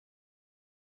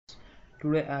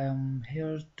Today I am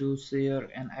here to share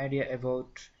an idea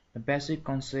about the basic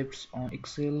concepts on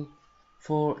Excel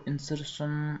for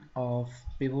insertion of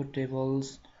pivot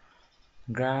tables,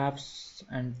 graphs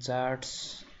and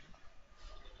charts.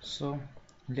 So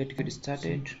let's get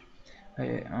started.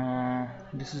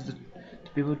 This is the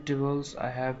pivot tables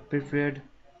I have prepared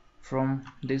from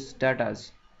these datas.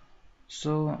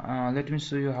 So let me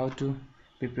show you how to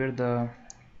prepare the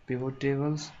pivot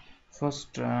tables.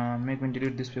 First make me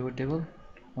delete this pivot table,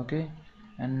 okay,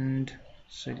 and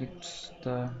select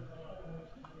the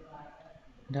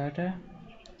data,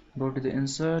 go to the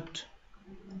insert,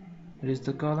 here is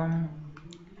the column.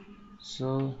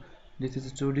 So this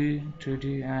is 2D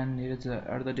 3D, and here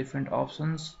are the different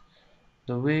options,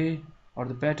 the way or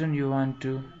the pattern you want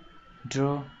to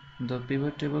draw the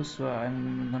pivot table. So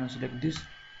I'm gonna select this.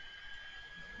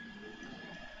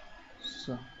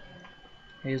 So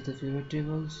here's the pivot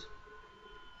tables.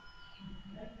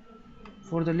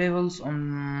 For the levels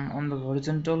on the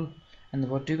horizontal and the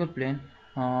vertical plane,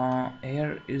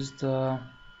 here is the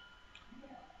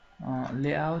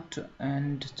layout,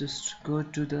 and just go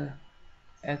to the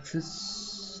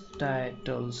axis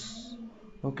titles.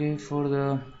 Okay, for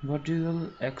the vertical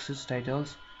axis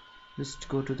titles, just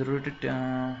go to the rotate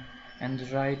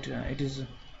and right, it is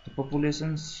the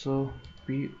population. So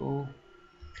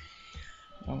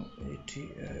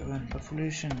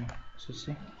population. So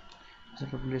see the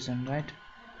population, right?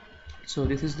 So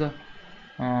this is the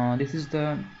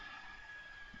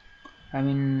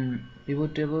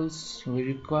pivot tables we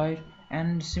require.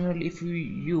 And similarly, if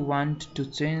you want to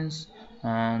change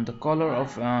the color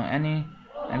of any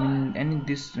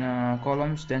these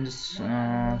columns, then just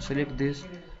select this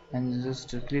and just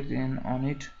click in on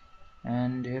it,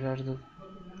 and here are the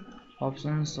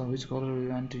options of which color we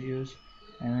want to use.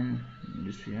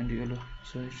 Just we want yellow,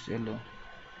 so it's yellow.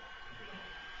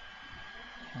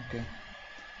 Okay,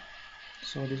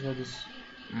 so this was this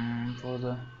for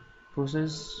the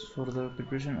process for the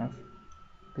preparation of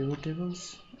pivot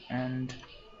tables. And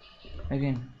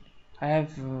again, I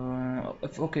have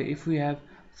if we have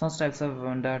such types of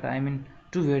data,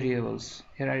 two variables.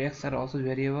 Here are x are also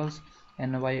variables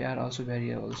and y are also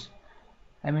variables.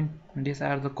 These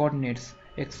are the coordinates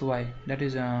xy, that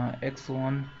is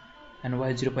x1 and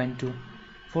y 0.2.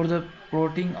 For the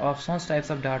plotting of such types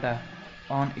of data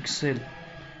on Excel,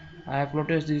 I have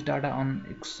plotted this data on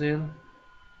Excel,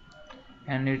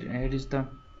 and it is the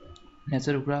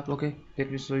nature graph. Okay,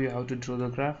 let me show you how to draw the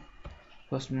graph.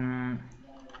 First,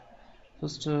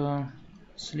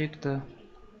 select the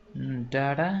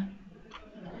data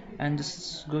and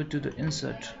just go to the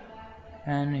insert,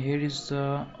 and here is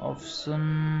the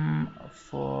option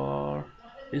for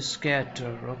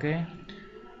scatter. Okay,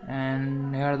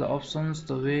 and here are the options,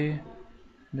 the way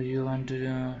do you want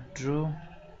to draw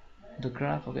the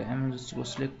graph. Okay, I'm just go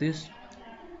select this.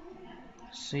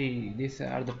 See, these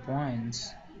are the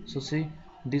points. So see,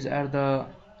 these are the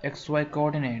xy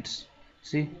coordinates.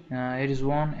 See, here is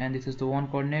 1 and this is the 1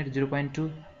 coordinate,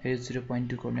 0.2, here is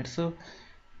 0.2 coordinate. So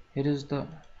here is the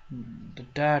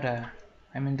data.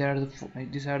 There are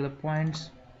these are the points.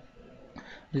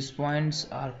 These points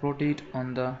are plotted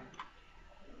on the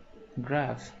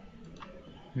graph.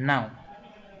 Now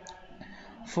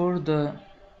for the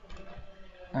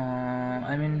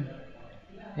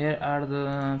here are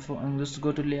the just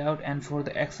go to layout, and for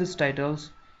the axis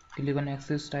titles, click on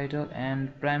axis title,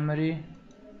 and primary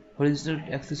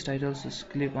horizontal axis titles, just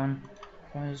click on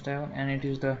horizontal, and it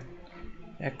is the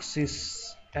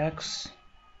axis x,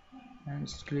 and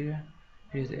it's clear,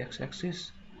 it is the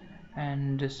x-axis.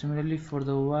 And similarly for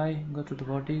the y, go to the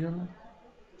vertical.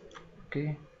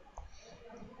 Okay,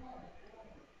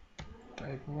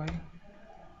 type y.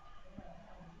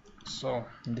 So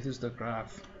this is the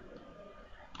graph.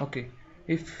 Okay,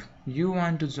 if you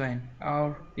want to join,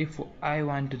 or if we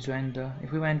want to join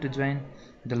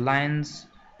the lines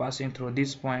passing through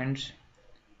these points,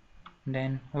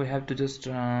 then we have to just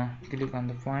click on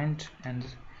the point and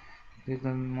click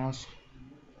on mouse,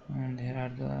 and here are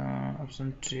the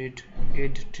option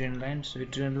add trend line. So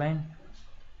trend line,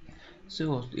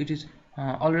 so it is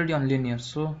already on linear,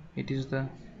 so it is the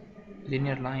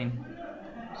linear line.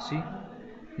 See,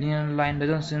 linear line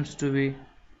doesn't seems to be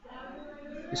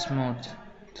smooth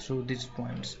through these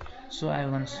points. So I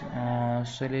want to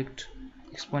select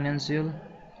exponential.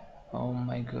 Oh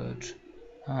my god,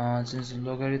 since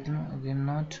logarithm again,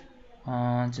 not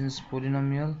since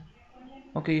polynomial.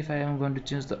 Okay, if I am going to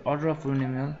change the order of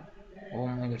polynomial, oh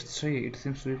my god, 3, it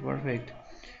seems to be perfect.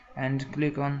 And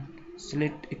click on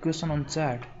select equation on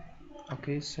chart.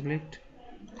 Okay, select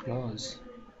close.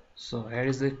 So here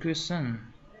is the equation.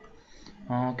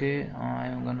 Okay,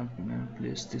 I'm gonna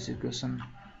place this equation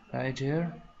right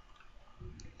here.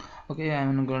 Okay,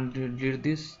 I'm going to delete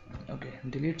this. Okay,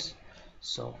 delete.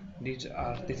 So this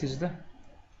is the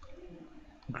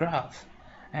graph.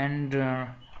 And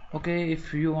okay,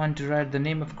 if you want to write the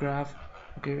name of graph,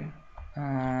 okay,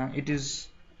 it is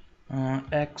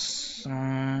x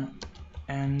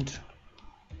and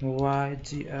y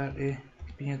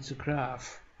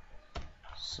graph.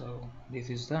 So this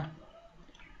is the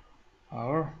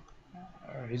our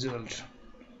result.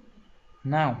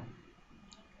 Now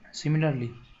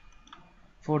similarly,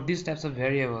 for these types of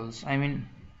variables, I mean,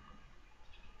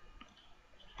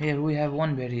 here we have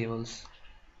one variables,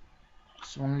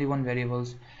 so only one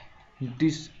variables.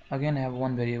 This again have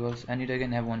one variables, and it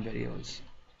again have one variables.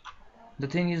 The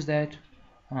thing is that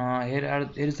here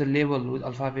is the label with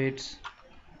alphabets,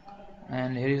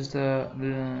 and here is the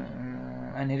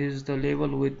label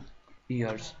with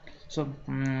years. So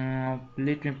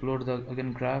let me plot the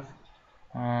again graph.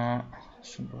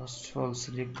 So first of all,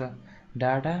 select the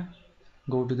data,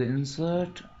 go to the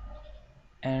insert,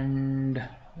 and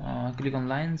click on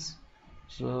lines.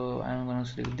 So I'm gonna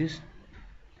select this.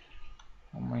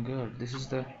 Oh my god, this is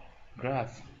the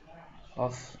graph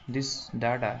of this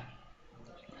data,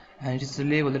 and it is the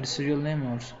label, that is serial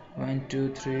numbers 1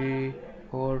 2 3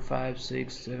 4 5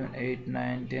 6 7 8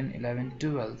 9 10 11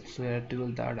 12. So there are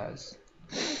 12 datas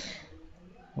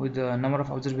with the number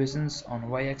of observations on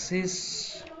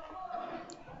y-axis.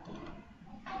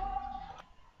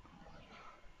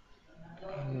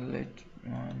 Let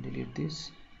delete this,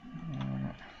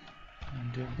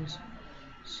 delete this.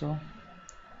 So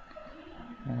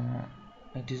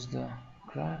it is the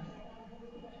graph.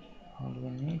 How do we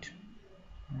need?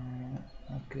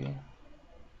 Okay,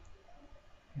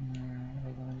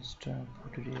 I'm gonna just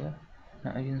put it here.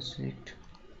 Now I can select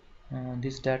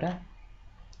this data,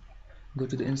 go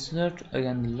to the insert,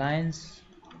 again the lines.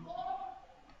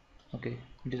 Okay,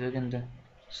 it is again the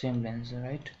same lines,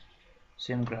 right?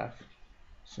 Same graph.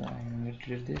 So I'm going to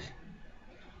delete this.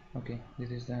 Okay,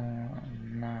 this is the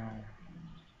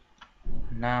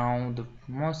now the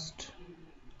most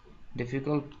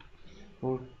difficult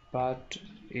part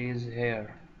is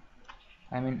here.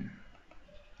 I mean,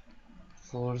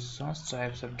 for such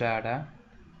types of data,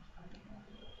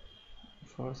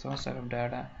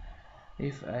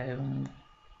 if I am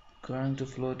going to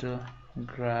float a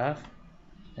graph,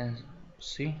 and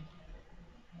see,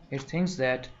 it thinks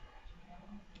that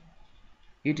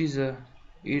it is a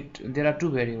there are two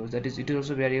variables, that is it is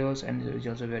also variables and it is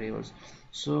also variables.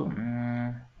 So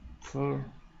for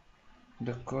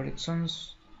the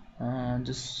corrections,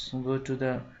 just go to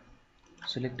the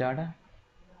select data,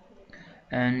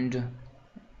 and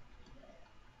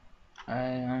I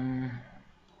am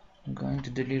going to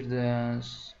delete the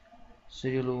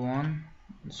serial 1,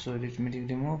 so arithmetic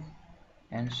remove,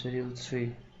 and serial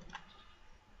 3,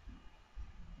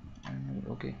 and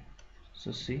okay.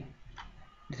 So see,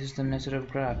 this is the nature of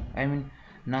graph. I mean,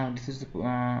 now this is the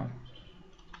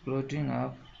plotting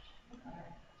of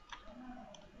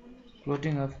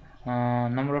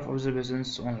number of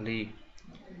observations only.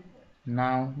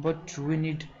 Now but we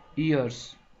need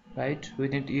years, right? We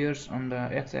need years on the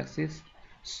x-axis.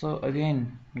 So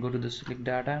again, go to the select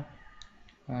data,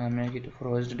 make it for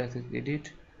horizontal axis,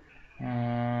 edit,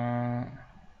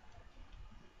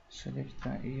 select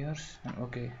the years, and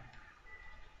okay.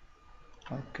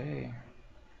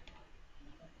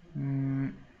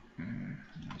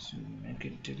 Let's make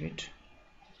it delete.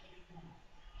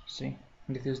 See,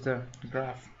 this is the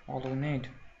graph, all we need.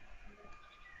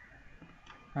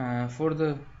 For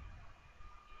the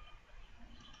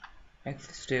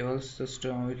axis tables, just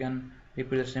we can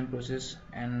repeat the same process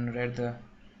and write the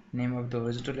name of the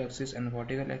horizontal axis and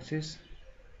vertical axis.